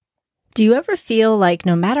Do you ever feel like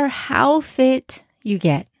no matter how fit you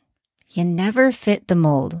get, you never fit the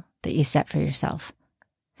mold that you set for yourself?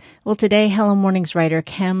 Well, today, Hello Mornings writer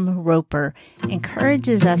Kim Roper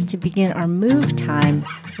encourages us to begin our move time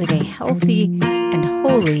with a healthy and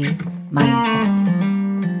holy mindset.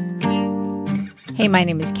 Hey, my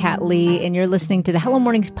name is Kat Lee, and you're listening to the Hello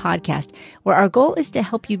Mornings podcast, where our goal is to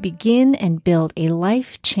help you begin and build a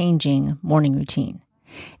life-changing morning routine.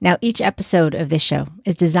 Now, each episode of this show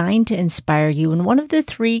is designed to inspire you in one of the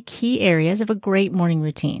three key areas of a great morning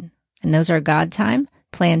routine, and those are God time,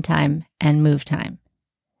 plan time, and move time.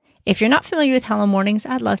 If you're not familiar with Hello Mornings,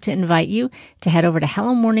 I'd love to invite you to head over to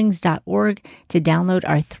hellomornings.org to download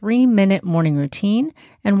our 3-minute morning routine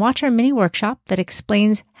and watch our mini workshop that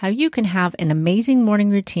explains how you can have an amazing morning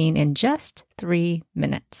routine in just 3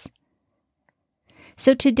 minutes.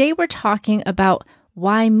 So today we're talking about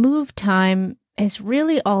why move time is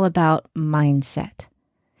really all about mindset.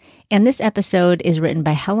 And this episode is written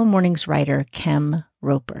by Hello Mornings writer Kim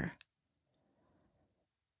Roper.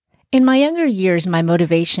 In my younger years, my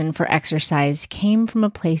motivation for exercise came from a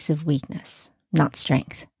place of weakness, not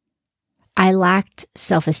strength. I lacked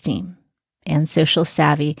self-esteem and social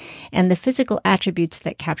savvy and the physical attributes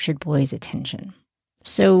that captured boys' attention.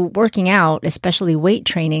 So working out, especially weight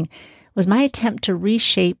training, was my attempt to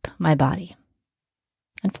reshape my body.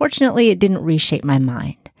 Unfortunately, it didn't reshape my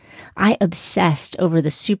mind. I obsessed over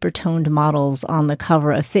the super-toned models on the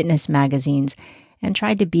cover of fitness magazines and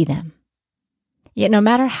tried to be them. Yet no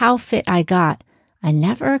matter how fit I got, I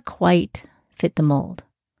never quite fit the mold.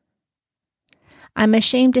 I'm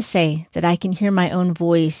ashamed to say that I can hear my own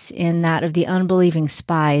voice in that of the unbelieving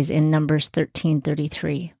spies in Numbers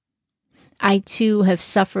 13:33. I too have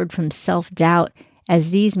suffered from self-doubt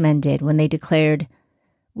as these men did when they declared,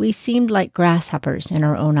 "We seemed like grasshoppers in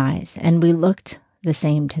our own eyes, and we looked the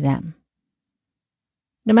same to them."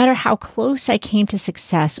 No matter how close I came to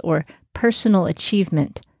success or personal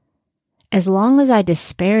achievement, as long as I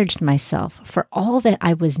disparaged myself for all that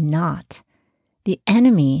I was not, the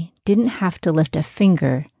enemy didn't have to lift a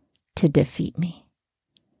finger to defeat me.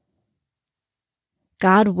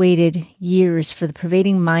 God waited years for the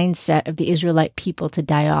pervading mindset of the Israelite people to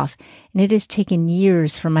die off, and it has taken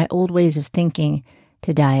years for my old ways of thinking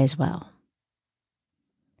to die as well.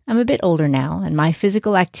 I'm a bit older now, and my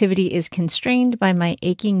physical activity is constrained by my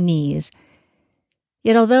aching knees.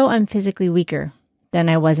 Yet although I'm physically weaker than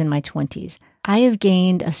I was in my 20s, I have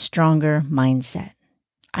gained a stronger mindset.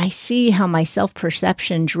 I see how my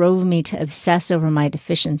self-perception drove me to obsess over my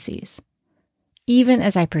deficiencies, even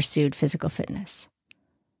as I pursued physical fitness.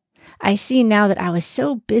 I see now that I was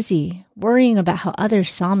so busy worrying about how others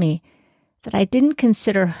saw me that I didn't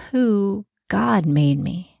consider who God made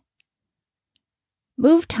me.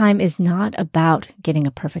 Move time is not about getting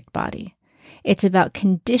a perfect body. It's about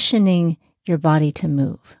conditioning your body to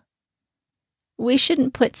move. We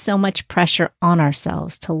shouldn't put so much pressure on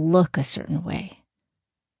ourselves to look a certain way.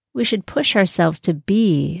 We should push ourselves to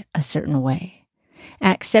be a certain way.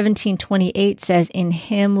 Acts 17:28 says, "In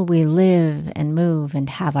him we live and move and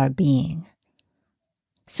have our being."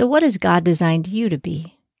 So what has God designed you to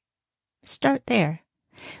be? Start there.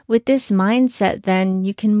 With this mindset, then,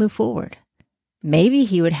 you can move forward. Maybe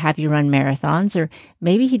he would have you run marathons, or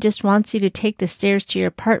maybe he just wants you to take the stairs to your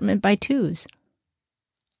apartment by twos.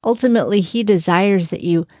 Ultimately, he desires that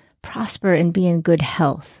you prosper and be in good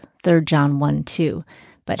health, 3 John 1:2.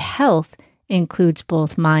 But health includes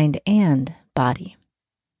both mind and body.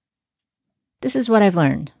 This is what I've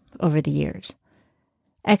learned over the years.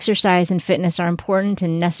 Exercise and fitness are important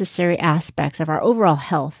and necessary aspects of our overall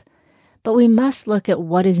health, but we must look at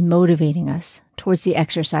what is motivating us towards the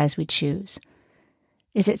exercise we choose.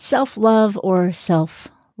 Is it self-love or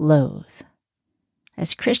self-loathe?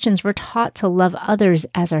 As Christians, we're taught to love others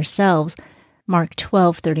as ourselves, Mark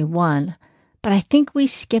 12:31, but I think we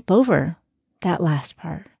skip over that last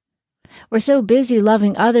part. We're so busy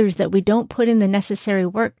loving others that we don't put in the necessary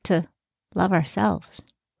work to love ourselves.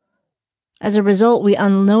 As a result, we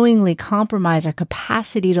unknowingly compromise our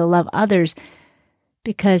capacity to love others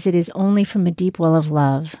because it is only from a deep well of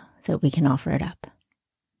love that we can offer it up.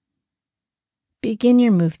 Begin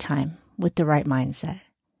your move time with the right mindset.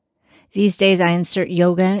 These days, I insert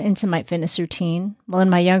yoga into my fitness routine. While in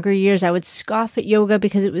my younger years, I would scoff at yoga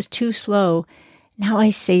because it was too slow. Now I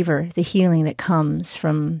savor the healing that comes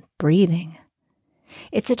from breathing.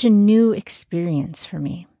 It's such a new experience for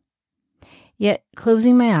me. Yet,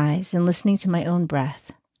 closing my eyes and listening to my own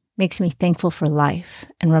breath makes me thankful for life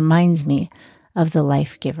and reminds me of the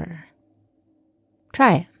life giver.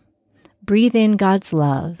 Try it. Breathe in God's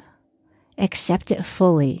love, accept it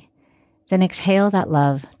fully, then exhale that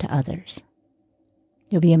love to others.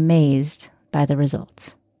 You'll be amazed by the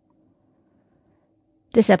results.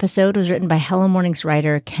 This episode was written by Hello Mornings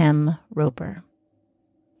writer Kem Roper.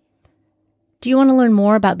 Do you want to learn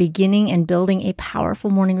more about beginning and building a powerful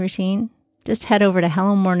morning routine? Just head over to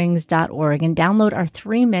hellomornings.org and download our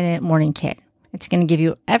 3-minute morning kit. It's going to give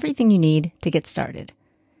you everything you need to get started.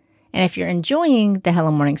 And if you're enjoying the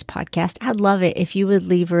Hello Mornings podcast, I'd love it if you would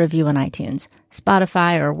leave a review on iTunes,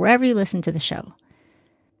 Spotify, or wherever you listen to the show.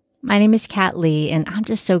 My name is Kat Lee, and I'm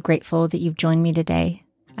just so grateful that you've joined me today.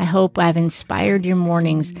 I hope I've inspired your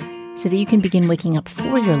mornings so that you can begin waking up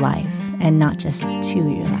for your life and not just to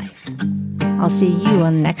your life. I'll see you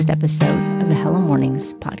on the next episode of the Hello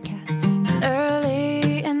Mornings podcast. It's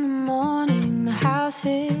early in the morning, the house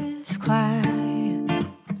is quiet,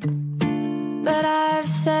 but I've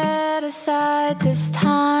set aside this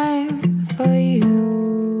time for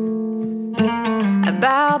you. I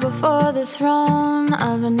bow before the throne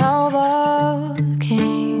of a noble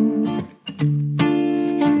king.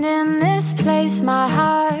 And in this place my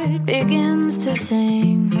heart begins to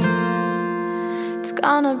sing. It's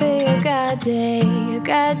gonna be a God day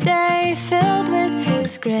filled with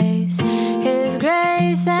His grace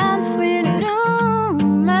and sweet new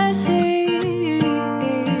mercies.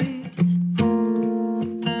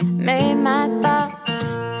 May my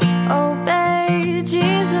thoughts obey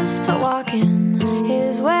Jesus to walk in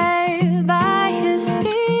His way by His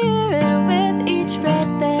Spirit with each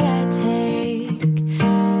breath that I take.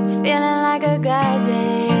 It's feeling like a God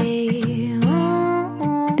day.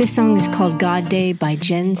 This song is called God Day by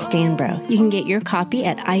Jen Stanbro. You can get your copy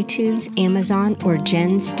at iTunes, Amazon, or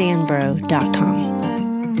jenstanbro.com.